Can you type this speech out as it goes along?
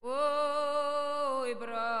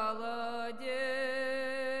брала девка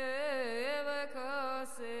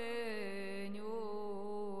синюй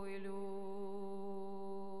люн.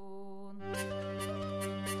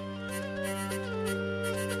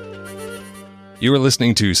 You are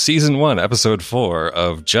listening to Season 1, Episode 4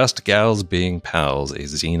 of Just Gals Being Pals, a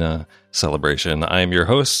Xena celebration. I am your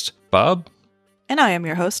host, Bob. And I am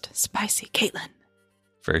your host, Spicy Caitlin.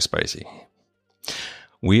 Very spicy.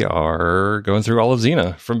 We are going through all of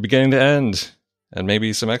Xena from beginning to end, and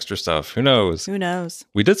maybe some extra stuff. Who knows? Who knows?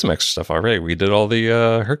 We did some extra stuff already. We did all the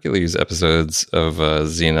Hercules episodes of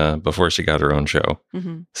Xena before she got her own show.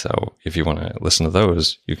 Mm-hmm. So if you want to listen to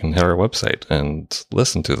those, you can hit our website and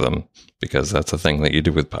listen to them, because that's a thing that you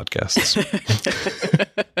do with podcasts.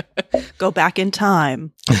 Go back in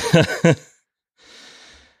time.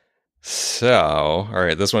 So, all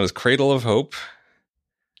right, this one is Cradle of Hope.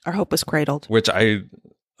 Our hope was cradled. Which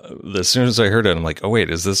as soon as I heard it, I'm like, oh, wait,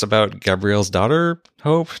 is this about Gabrielle's daughter,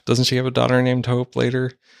 Hope? Doesn't she have a daughter named Hope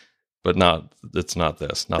later? But it's not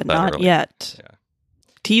this. Not but that not early. yet. Yeah.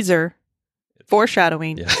 Teaser.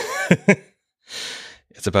 Foreshadowing. Yeah.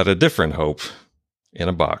 It's about a different Hope in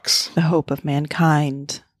a box. The hope of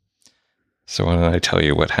mankind. So why don't I tell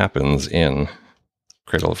you what happens in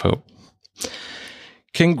Cradle of Hope?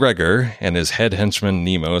 King Gregor and his head henchman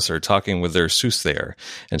Nemos are talking with their soothsayer,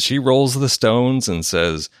 and she rolls the stones and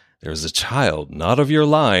says, "There's a child not of your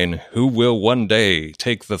line who will one day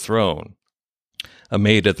take the throne." A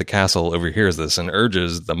maid at the castle overhears this and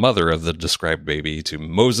urges the mother of the described baby to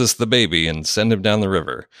Moses the baby and send him down the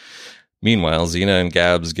river. Meanwhile, Xena and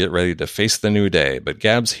Gabs get ready to face the new day, but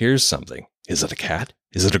Gabs hears something. Is it a cat?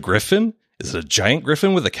 Is it a griffin? Is it a giant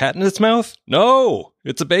griffin with a cat in its mouth? No,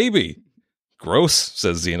 it's a baby. Gross,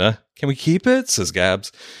 says Xena. Can we keep it? Says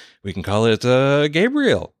Gabs. We can call it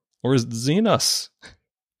Gabriel or Xenos.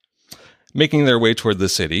 Making their way toward the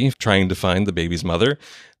city, trying to find the baby's mother,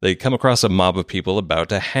 they come across a mob of people about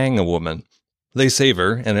to hang a woman. They save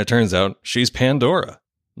her, and it turns out she's Pandora.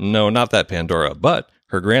 No, not that Pandora, but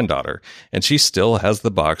her granddaughter, and she still has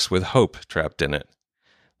the box with Hope trapped in it.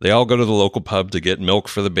 They all go to the local pub to get milk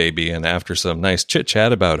for the baby, and after some nice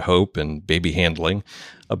chit-chat about Hope and baby handling,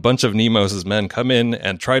 a bunch of Nemos' men come in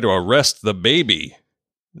and try to arrest the baby.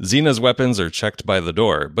 Xena's weapons are checked by the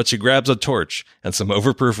door, but she grabs a torch and some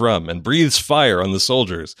overproof rum and breathes fire on the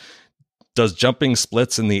soldiers, does jumping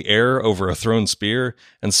splits in the air over a thrown spear,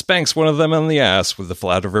 and spanks one of them on the ass with the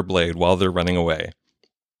flat of her blade while they're running away.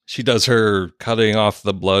 She does her cutting off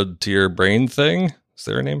the blood to your brain thing. Is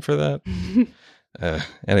there a name for that?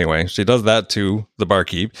 Anyway, she does that to the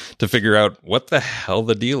barkeep to figure out what the hell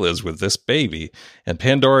the deal is with this baby. And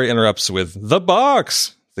Pandora interrupts with, "The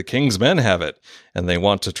box! The king's men have it, and they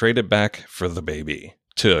want to trade it back for the baby.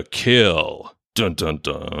 To kill." Dun dun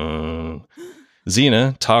dun.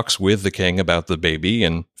 Xena talks with the king about the baby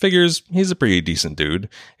and figures he's a pretty decent dude.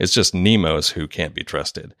 It's just Nemos who can't be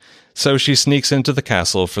trusted. So she sneaks into the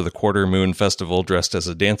castle for the quarter moon festival dressed as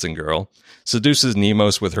a dancing girl, seduces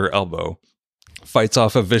Nemos with her elbow, fights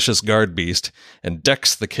off a vicious guard beast, and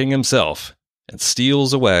decks the king himself, and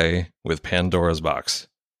steals away with Pandora's box.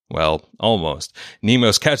 Well, almost.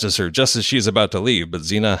 Nemos catches her just as she's about to leave, but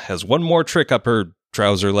Xena has one more trick up her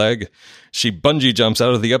trouser leg. She bungee jumps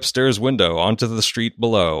out of the upstairs window onto the street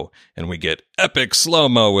below, and we get epic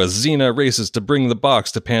slow-mo as Xena races to bring the box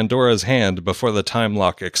to Pandora's hand before the time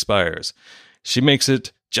lock expires. She makes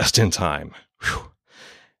it just in time. Whew.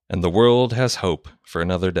 And the world has hope for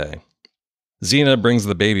another day. Xena brings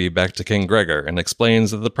the baby back to King Gregor and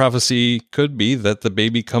explains that the prophecy could be that the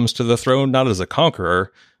baby comes to the throne not as a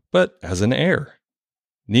conqueror, but as an heir.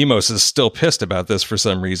 Nemos is still pissed about this for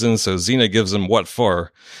some reason, so Xena gives him what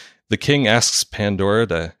for. The king asks Pandora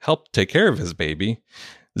to help take care of his baby.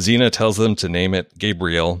 Xena tells them to name it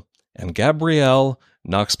Gabriel, and Gabrielle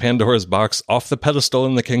knocks Pandora's box off the pedestal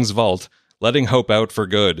in the king's vault, letting Hope out for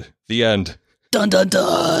good. The end. Dun dun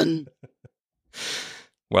dun!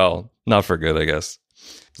 Well, not for good, I guess.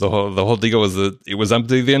 The whole deal was that it was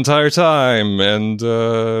empty the entire time, and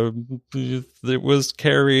it was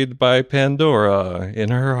carried by Pandora in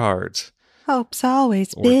her heart. Hope's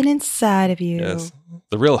always been inside of you. Yes.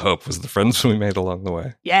 The real Hope was the friends we made along the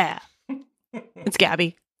way. Yeah. It's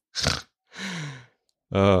Gabby.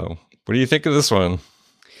 Oh, what do you think of this one?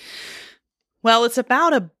 Well, it's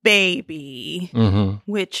about a baby,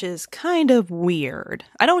 which is kind of weird.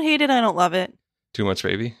 I don't hate it. I don't love it. Too much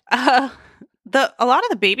baby? A lot of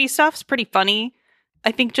the baby stuff's pretty funny.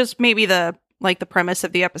 I think just maybe the premise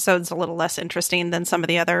of the episode's a little less interesting than some of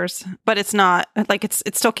the others, but it's not like it's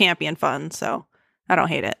still campy and fun, so I don't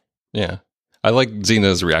hate it. Yeah. I like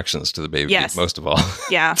Xena's reactions to the baby most of all.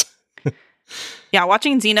 Yeah. Yeah,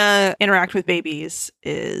 watching Xena interact with babies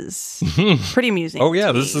is pretty amusing. Oh, yeah.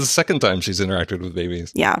 to This is me. the second time she's interacted with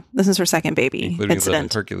babies, Yeah, this is her second baby including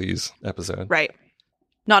incident. the Hercules episode. Right.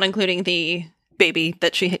 Not including the baby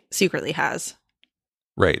that she secretly has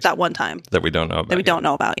Right. that one time That we don't know about. that we don't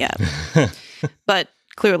know about yet. But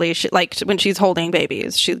clearly, she, like when she's holding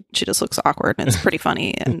babies, she just looks awkward and it's pretty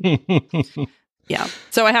funny. And yeah,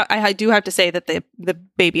 so I do have to say that the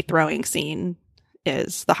baby throwing scene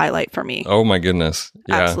is the highlight for me. Oh, my goodness.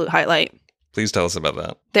 Yeah. Absolute highlight. Please tell us about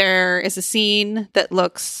that. There is a scene that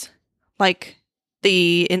looks like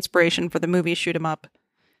the inspiration for the movie Shoot 'Em Up,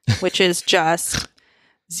 which is just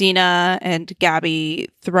Xena and Gabby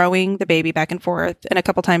throwing the baby back and forth. And a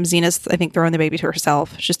couple times Xena's, I think, throwing the baby to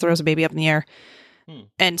herself. She just throws the baby up in the air.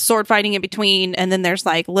 And sword fighting in between. And then there's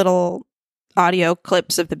like little audio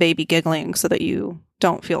clips of the baby giggling so that you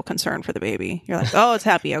don't feel concerned for the baby. You're like, oh, it's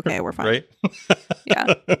happy. Okay, we're fine. Right?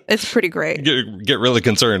 Yeah. It's pretty great. Get really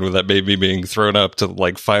concerned with that baby being thrown up to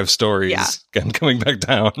like 5 stories Yeah. and coming back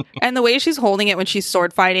down. And the way she's holding it when she's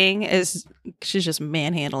sword fighting is she's just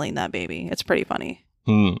manhandling that baby. It's pretty funny.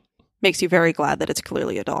 Makes you very glad that it's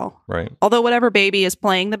clearly a doll. Right. Although whatever baby is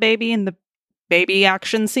playing the baby in the baby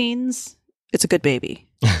action scenes, it's a good baby.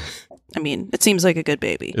 I mean, it seems like a good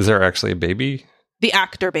baby. Is there actually a baby? The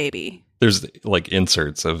actor baby. There's like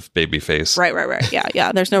inserts of baby face. Right.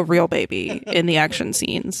 Yeah. There's no real baby in the action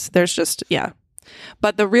scenes. There's just, yeah.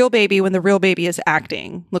 But the real baby, when the real baby is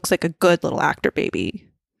acting, looks like a good little actor baby.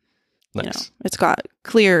 Nice. You know, it's got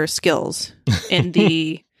clear skills in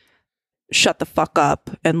the shut the fuck up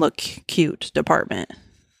and look cute department.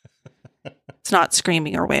 It's not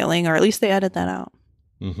screaming or wailing, or at least they edit that out.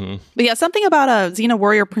 Mm-hmm. But yeah, something about a Xena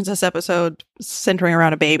Warrior Princess episode centering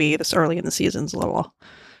around a baby this early in the season is a little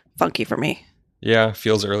funky for me. Yeah,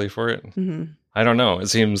 feels early for it. Mm-hmm. I don't know. It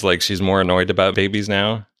seems like she's more annoyed about babies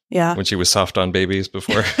now Yeah. when she was soft on babies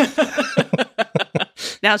before.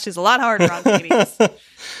 Now she's a lot harder on babies.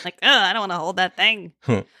 Like, I don't want to hold that thing.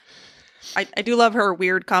 I do love her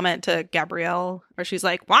weird comment to Gabrielle where she's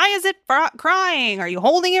like, why is it crying? Are you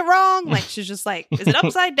holding it wrong? Like, she's just like, is it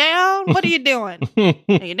upside down? What are you doing?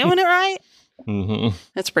 Are you doing it right? Mm-hmm.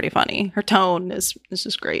 It's pretty funny. Her tone is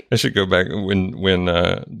just great. I should go back when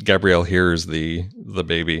Gabrielle hears the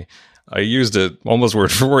baby. I used it almost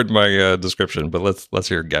word for word in my description, but let's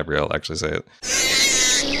hear Gabrielle actually say it.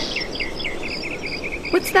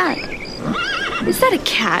 What's that? Is that a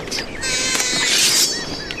cat?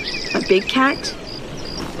 A big cat?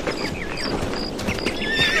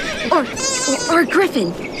 Or a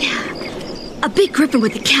griffin? Yeah. A big griffin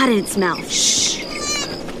with a cat in its mouth. Shh.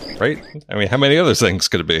 Right? I mean, how many other things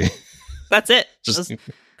could it be? That's it. Just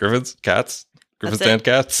griffins, cats, griffins That's it. and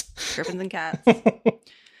cats. Griffins and cats.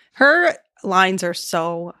 Her lines are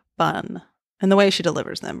so fun. And the way she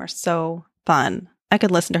delivers them are so fun. I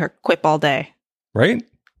could listen to her quip all day. Right?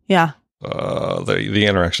 Yeah. The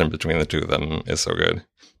interaction between the two of them is so good.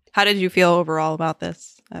 How did you feel overall about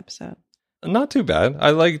this episode? Not too bad. I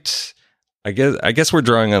liked. I guess we're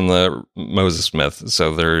drawing on the Moses myth,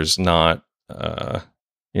 so there's not.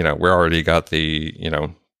 We already got the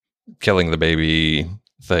killing the baby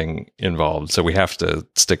thing involved, so we have to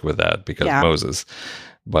stick with that because Moses.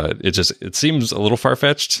 But it seems a little far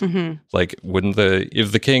fetched. Mm-hmm. Like,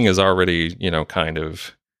 if the king is already kind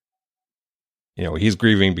of he's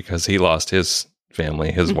grieving because he lost his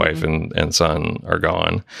family, his wife and son are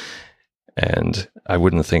gone. And I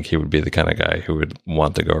wouldn't think he would be the kind of guy who would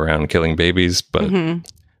want to go around killing babies, but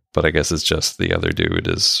I guess it's just the other dude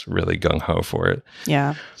is really gung-ho for it.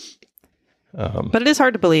 Yeah. But it is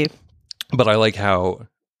hard to believe. But I like how,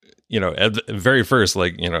 at the very first,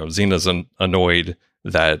 Xena's annoyed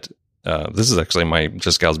that this is actually my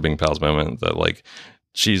Just Gals Being Pals moment, that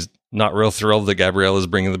she's not real thrilled that Gabrielle is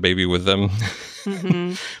bringing the baby with them.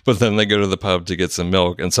 Mm-hmm. But then they go to the pub to get some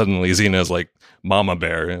milk, and suddenly Xena's like, Mama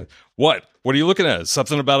Bear. What are you looking at?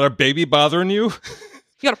 Something about our baby bothering you? You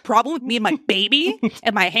got a problem with me and my baby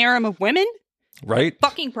and my harem of women? Right?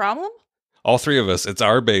 Fucking problem? All three of us. It's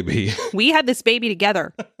our baby. We had this baby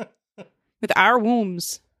together with our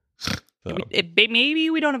wombs. So, Maybe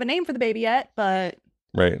we don't have a name for the baby yet, but...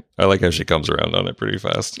 Right. I like how she comes around on it pretty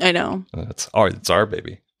fast. I know. It's our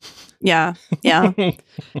baby. Yeah.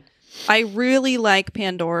 I really like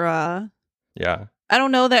Pandora. Yeah. I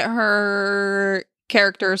don't know that her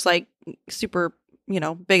character's super,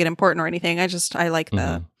 big and important or anything. I like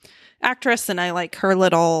the actress, and I like her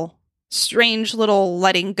little strange little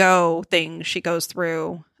letting go thing she goes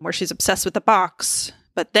through where she's obsessed with the box.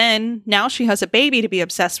 But then now she has a baby to be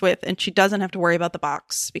obsessed with, and she doesn't have to worry about the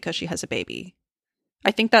box because she has a baby.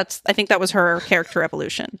 I think that was her character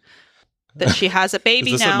evolution. that she has a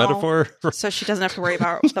baby Is this now. a metaphor? So she doesn't have to worry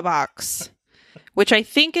about the box. Which I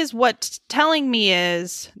think is what's telling me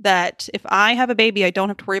is that if I have a baby, I don't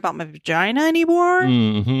have to worry about my vagina anymore.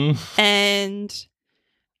 Mm-hmm. And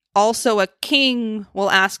also a king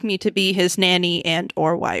will ask me to be his nanny and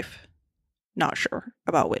or wife. Not sure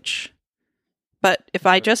about which. But if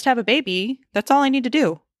I just have a baby, that's all I need to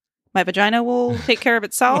do. My vagina will take care of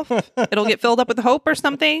itself. It'll get filled up with hope or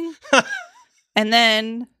something. And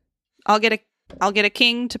then I'll get a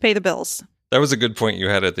king to pay the bills. That was a good point you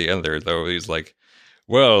had at the end there, though. He's like,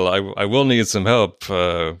 well, I will need some help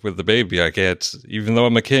with the baby. I can't, even though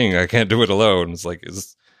I'm a king, I can't do it alone. It's like,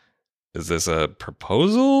 is this a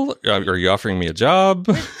proposal? Are you offering me a job?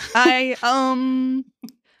 I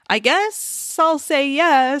guess I'll say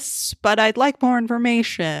yes, but I'd like more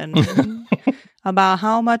information about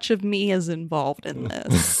how much of me is involved in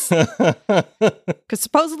this. Because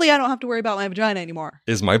supposedly I don't have to worry about my vagina anymore.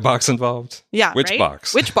 Is my box involved? Yeah, Which right?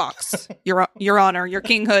 box? Which box? Your Honor, your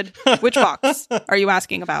kinghood. Which box are you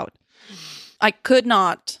asking about? I could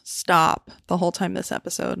not stop the whole time this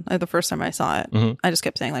episode. The first time I saw it, Mhm. I just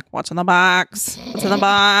kept saying, like, what's in the box? What's in the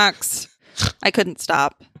box? I couldn't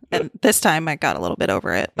stop. And this time I got a little bit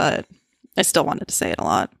over it, but I still wanted to say it a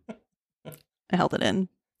lot. I held it in.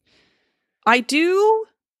 I do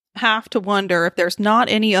have to wonder if there's not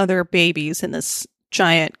any other babies in this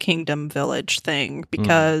giant kingdom village thing,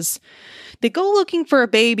 because they go looking for a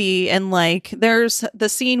baby, and like there's the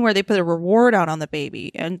scene where they put a reward out on the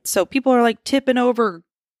baby, and so people are like tipping over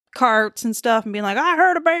carts and stuff and being like, I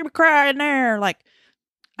heard a baby cry in there. Like,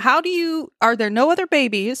 are there no other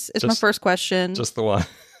babies is my first question. Just the one.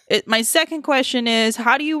 My second question is,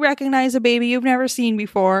 how do you recognize a baby you've never seen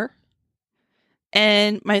before?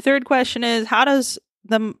 And my third question is, how does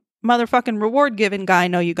the motherfucking reward giving guy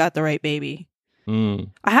know you got the right baby?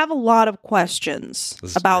 I have a lot of questions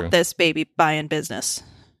about this baby buying business.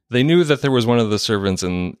 They knew that there was one of the servants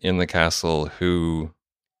in the castle who,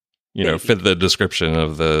 fit the description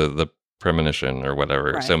of the premonition or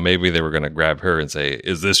whatever. Right. So maybe they were going to grab her and say,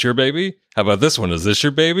 is this your baby? How about this one? Is this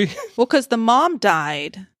your baby? Well, because the mom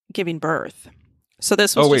died giving birth. So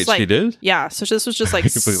this was just like... she did? Yeah, so this was just like... I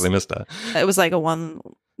completely missed that. It was like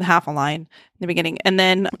half a line in the beginning. And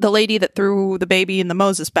then the lady that threw the baby in the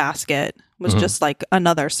Moses basket was just like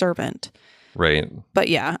another servant. Right. But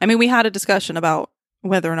yeah, I mean, we had a discussion about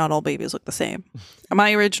whether or not all babies look the same.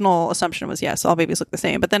 My original assumption was yes, all babies look the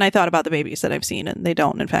same. But then I thought about the babies that I've seen, and they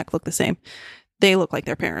don't, in fact, look the same. They look like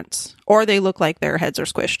their parents. Or they look like their heads are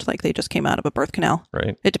squished, like they just came out of a birth canal.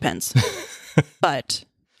 Right. It depends. But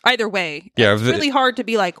either way, yeah, it's really hard to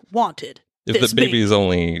be like, wanted. If the baby is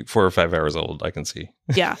only 4 or 5 hours old, I can see.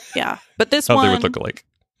 Yeah. But this how one... they would look alike.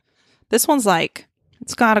 This one's like,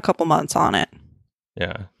 it's got a couple months on it.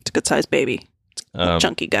 Yeah. It's a good-sized baby. A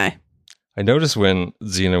chunky guy. I noticed when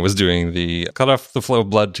Xena was doing the cut off the flow of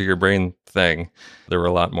blood to your brain thing, there were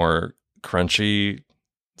a lot more crunchy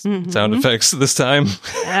sound effects this time.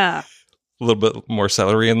 Yeah. A little bit more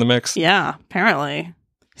celery in the mix. Yeah, apparently.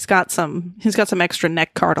 He's got some extra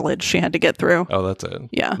neck cartilage she had to get through. Oh, that's it.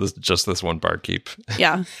 Yeah. Just this one barkeep.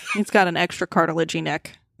 Yeah. He's got an extra cartilagey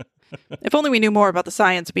neck. If only we knew more about the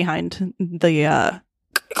science behind the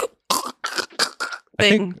I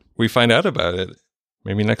think we find out about it.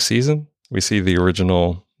 Maybe next season we see the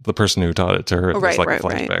person who taught it to her. It's like a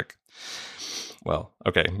flashback. Right. Well,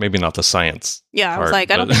 okay, maybe not the science. Yeah, I was like,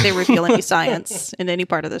 I don't think they reveal any science in any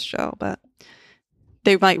part of this show, but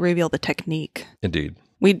they might reveal the technique. Indeed.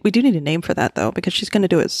 We do need a name for that, though, because she's going to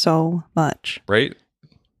do it so much. Right?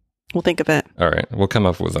 We'll think of it. All right, we'll come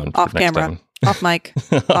up with one off next camera, time. Off mic,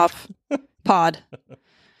 off pod.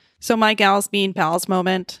 So my gals being pals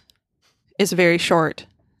moment is very short.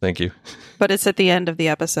 Thank you. But it's at the end of the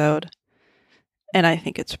episode, and I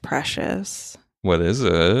think it's precious. What is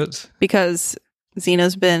it? Because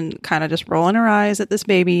Xena's been kind of just rolling her eyes at this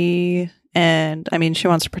baby, and I mean, she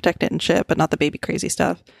wants to protect it and shit, but not the baby crazy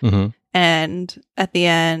stuff. Mm-hmm. And at the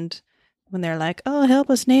end, when they're like, oh, help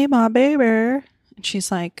us name our baby, and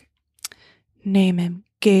she's like, name him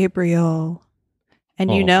Gabriel.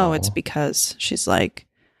 And you know it's because she's like,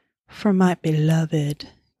 for my beloved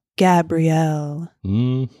Gabrielle.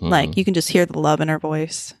 Mm-hmm. Like, you can just hear the love in her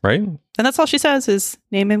voice. Right? And that's all she says is,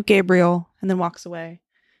 name him Gabriel, and then walks away.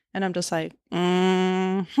 And I'm just like,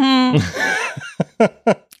 I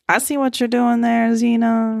see what you're doing there,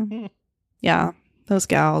 Xena. Yeah, those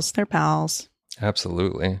gals, they're pals.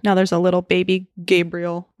 Absolutely. Now there's a little baby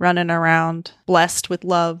Gabriel running around, blessed with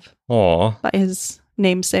love by his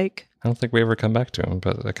namesake. I don't think we ever come back to him,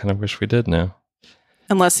 but I kind of wish we did now.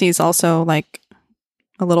 Unless he's also like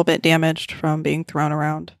a little bit damaged from being thrown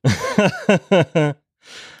around. Yeah.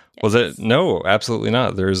 Was it? No, absolutely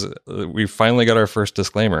not. We finally got our first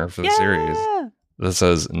disclaimer for the series that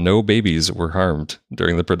says no babies were harmed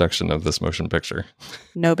during the production of this motion picture.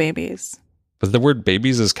 No babies. But the word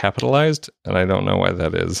babies is capitalized, and I don't know why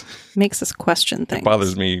that is. Makes us question things. It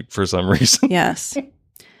bothers me for some reason. Yes.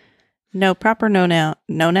 No proper noun.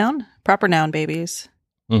 Proper noun babies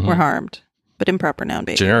were harmed, but improper noun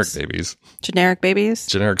babies. Generic babies. Generic babies.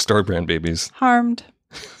 Generic store brand babies. Harmed.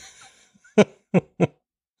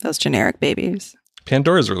 Those generic babies.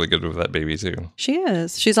 Pandora's really good with that baby, too. She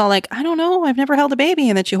is. She's all like, I don't know. I've never held a baby.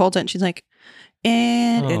 And then she holds it and she's like,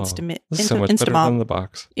 and This is so much better than the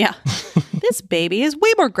box. Yeah. This baby is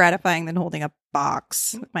way more gratifying than holding a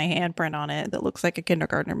box with my handprint on it that looks like a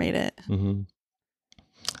kindergartner made it. Mm-hmm.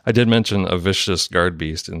 I did mention a vicious guard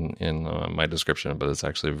beast in my description, but it's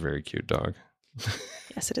actually a very cute dog.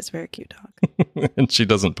 Yes, it is a very cute dog. And she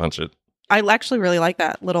doesn't punch it. I actually really like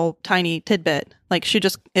that little tiny tidbit. Like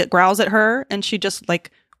it growls at her and she just like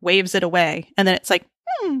waves it away. And then it's like,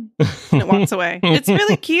 and it walks away. It's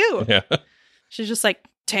really cute. Yeah. She's just like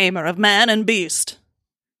tamer of man and beast.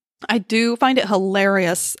 I do find it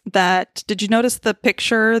hilarious that, did you notice the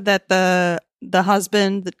picture that the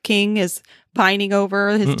husband, the king, is pining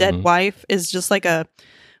over his dead wife is just like a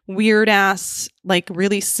weird ass, like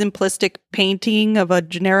really simplistic painting of a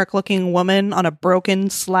generic looking woman on a broken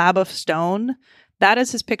slab of stone? That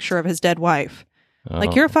is his picture of his dead wife. Oh.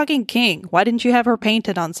 Like, you're a fucking king. Why didn't you have her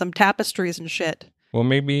painted on some tapestries and shit? Well,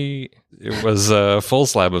 maybe it was a full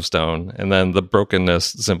slab of stone, and then the brokenness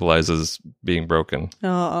symbolizes being broken.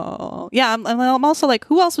 Oh, yeah. I'm also like,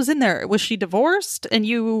 who else was in there? Was she divorced and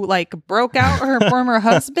you like broke out her former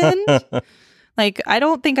husband? Like, I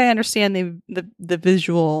don't think I understand the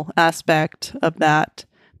visual aspect of that.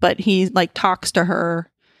 But he like talks to her,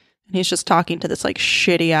 and he's just talking to this like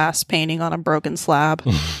shitty ass painting on a broken slab.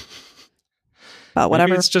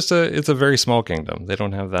 Whatever. Maybe it's a very small kingdom. They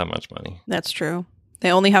don't have that much money. That's true.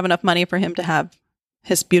 They only have enough money for him to have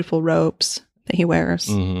his beautiful robes that he wears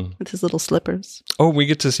with his little slippers. Oh, we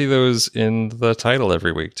get to see those in the title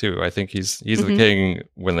every week too. I think he's the king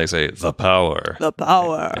when they say the power. The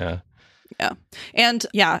power. Yeah. Yeah. And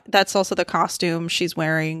yeah, that's also the costume she's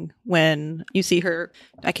wearing when you see her.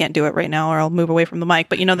 I can't do it right now or I'll move away from the mic.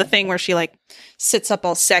 But you know, the thing where she like sits up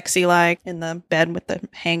all sexy like in the bed with the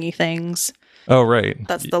hangy things. Oh, right.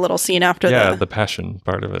 That's the little scene after the passion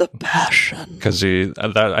part of it. The passion. Because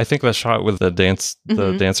I think that shot with the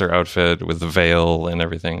dancer outfit with the veil and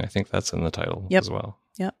everything, I think that's in the title as well.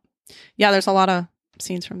 Yep. Yeah, there's a lot of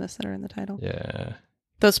scenes from this that are in the title. Yeah.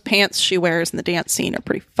 Those pants she wears in the dance scene are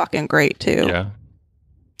pretty fucking great, too. Yeah.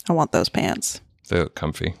 I want those pants. They look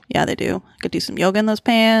comfy. Yeah, they do. I could do some yoga in those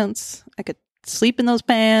pants. I could sleep in those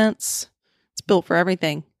pants. It's built for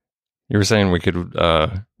everything. You were saying we could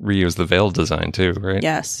reuse the veil design too, right?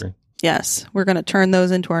 Yes. Yes. We're going to turn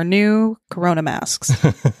those into our new Corona masks.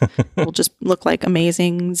 We'll just look like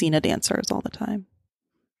amazing Xena dancers all the time.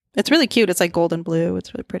 It's really cute. It's like gold and blue.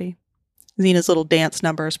 It's really pretty. Xena's little dance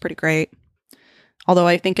number is pretty great. Although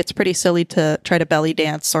I think it's pretty silly to try to belly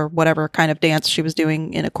dance or whatever kind of dance she was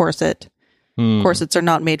doing in a corset. Corsets are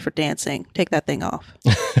not made for dancing. Take that thing off.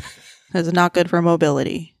 It's not good for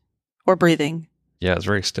mobility or breathing. Yeah, it's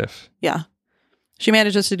very stiff. Yeah. She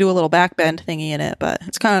manages to do a little back bend thingy in it, but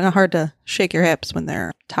it's kind of hard to shake your hips when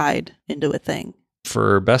they're tied into a thing.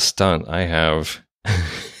 For best stunt, I have...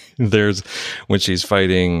 There's when she's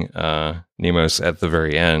fighting Nemos at the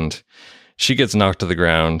very end, she gets knocked to the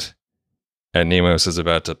ground, and Nemos is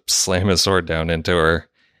about to slam his sword down into her.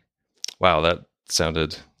 Wow, that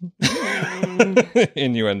sounded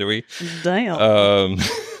innuendo-y. Damn.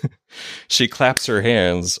 She claps her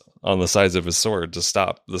hands on the sides of his sword to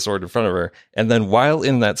stop the sword in front of her. And then while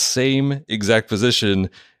in that same exact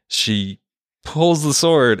position, she pulls the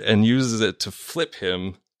sword and uses it to flip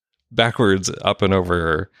him backwards up and over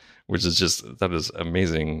her, which is that is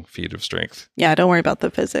amazing feat of strength. Yeah, don't worry about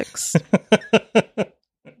the physics.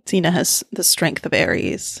 Xena has the strength of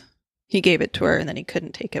Ares. He gave it to her and then he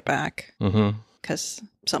couldn't take it back. Because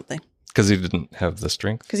something. Because he didn't have the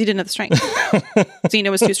strength? Because he didn't have the strength.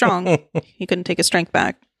 Xena was too strong. He couldn't take his strength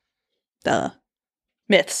back. The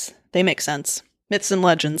myths. They make sense. Myths and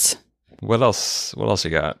legends. What else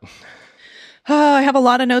you got? I have a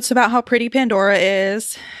lot of notes about how pretty Pandora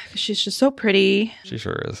is. She's just so pretty. She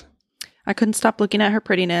sure is. I couldn't stop looking at her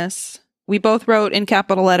prettiness. We both wrote in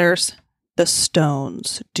capital letters, "The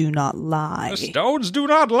stones do not lie." The stones do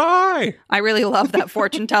not lie. I really love that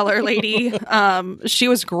fortune teller lady. She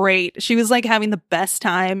was great. She was like having the best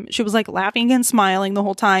time. She was like laughing and smiling the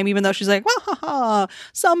whole time, even though she's like, "Ha ha ha!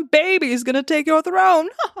 Some baby's gonna take your throne.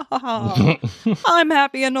 Ha ha ha! I'm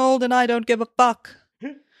happy and old, and I don't give a fuck."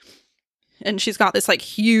 and she's got this like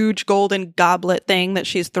huge golden goblet thing that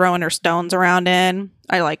she's throwing her stones around in.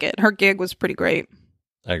 I like it. Her gig was pretty great.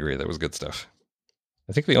 I agree. That was good stuff.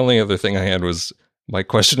 I think the only other thing I had was my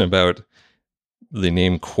question about the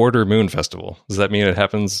name Quarter Moon Festival. Does that mean it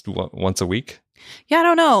happens once a week? Yeah, I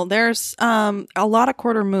don't know. There's a lot of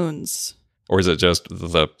quarter moons. Or is it just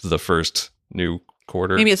the first new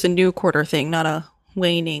quarter? Maybe it's a new quarter thing, not a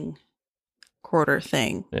waning quarter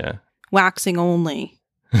thing. Yeah. Waxing only.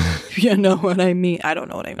 You know what I mean? I don't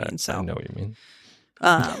know what I mean. I know what you mean.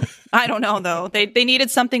 I don't know, though. They needed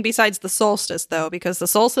something besides the solstice, though, because the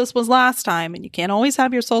solstice was last time, and you can't always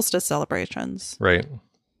have your solstice celebrations. Right.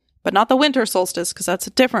 But not the winter solstice, because that's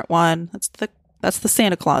a different one. That's the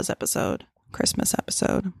Santa Claus episode, Christmas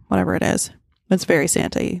episode, whatever it is. It's very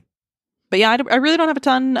Santa-y. But yeah, I really don't have a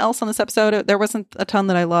ton else on this episode. There wasn't a ton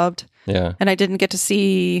that I loved. Yeah. And I didn't get to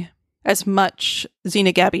see as much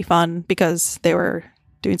Xena Gabby fun because they were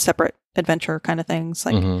doing separate adventure kind of things.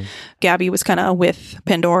 Like Gabby was kind of with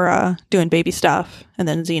Pandora doing baby stuff, and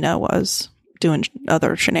then Xena was doing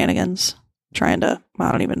other shenanigans, trying to,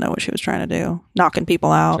 I don't even know what she was trying to do. Knocking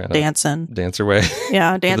people out, dancing. Dance her way.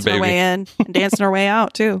 Yeah, dancing her way in and dancing her way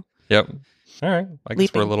out too. Yep. All right. I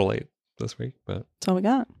guess we're a little late this week, but that's all we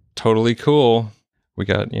got. Totally cool. We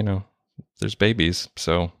got, there's babies,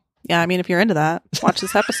 so. Yeah, I mean, if you're into that, watch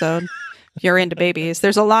this episode. If you're into babies,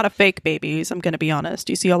 there's a lot of fake babies. I'm going to be honest.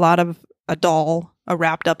 You see a lot of a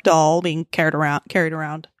wrapped up doll being carried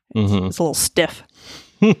around. It's a little stiff.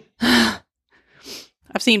 I've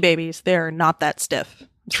seen babies. They're not that stiff.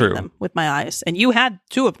 True. Them with my eyes. And you had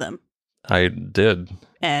 2 of them. I did.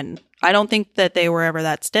 And I don't think that they were ever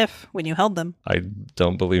that stiff when you held them. I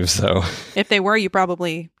don't believe so. If they were, you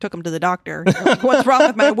probably took them to the doctor. Like, what's wrong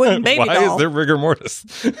with my wooden baby doll? Why is there rigor mortis?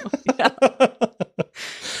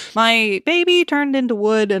 My baby turned into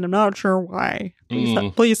wood, and I'm not sure why.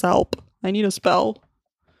 Please help. I need a spell.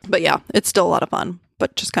 But yeah, it's still a lot of fun,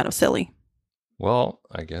 but just kind of silly. Well,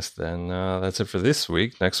 I guess then that's it for this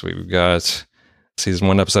week. Next week, we've got Season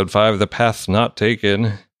 1, Episode 5, The Path Not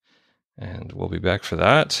Taken. And we'll be back for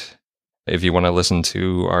that. If you want to listen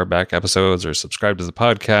to our back episodes or subscribe to the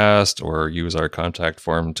podcast or use our contact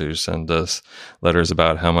form to send us letters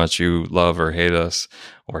about how much you love or hate us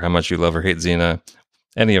or how much you love or hate Xena,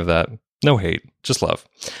 any of that, no hate, just love.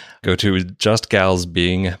 Go to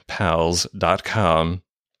justgalsbeingpals.com,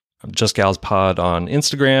 justgalspod on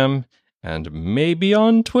Instagram, and maybe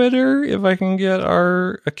on Twitter if I can get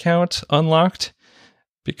our account unlocked.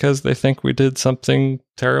 Because they think we did something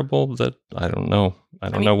terrible that I don't know. I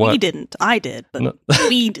don't know what. We didn't. I did, but no.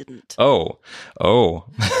 We didn't. Oh.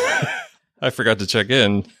 I forgot to check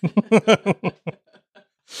in.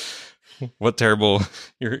 What terrible.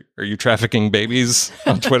 Are you trafficking babies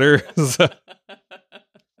on Twitter? It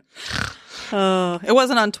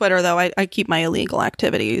wasn't on Twitter, though. I keep my illegal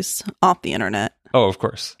activities off the internet. Oh, of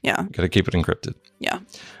course. Yeah. Got to keep it encrypted. Yeah.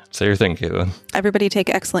 Say your thing, Caitlin. Everybody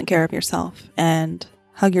take excellent care of yourself and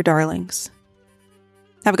hug your darlings.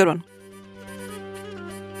 Have a good one.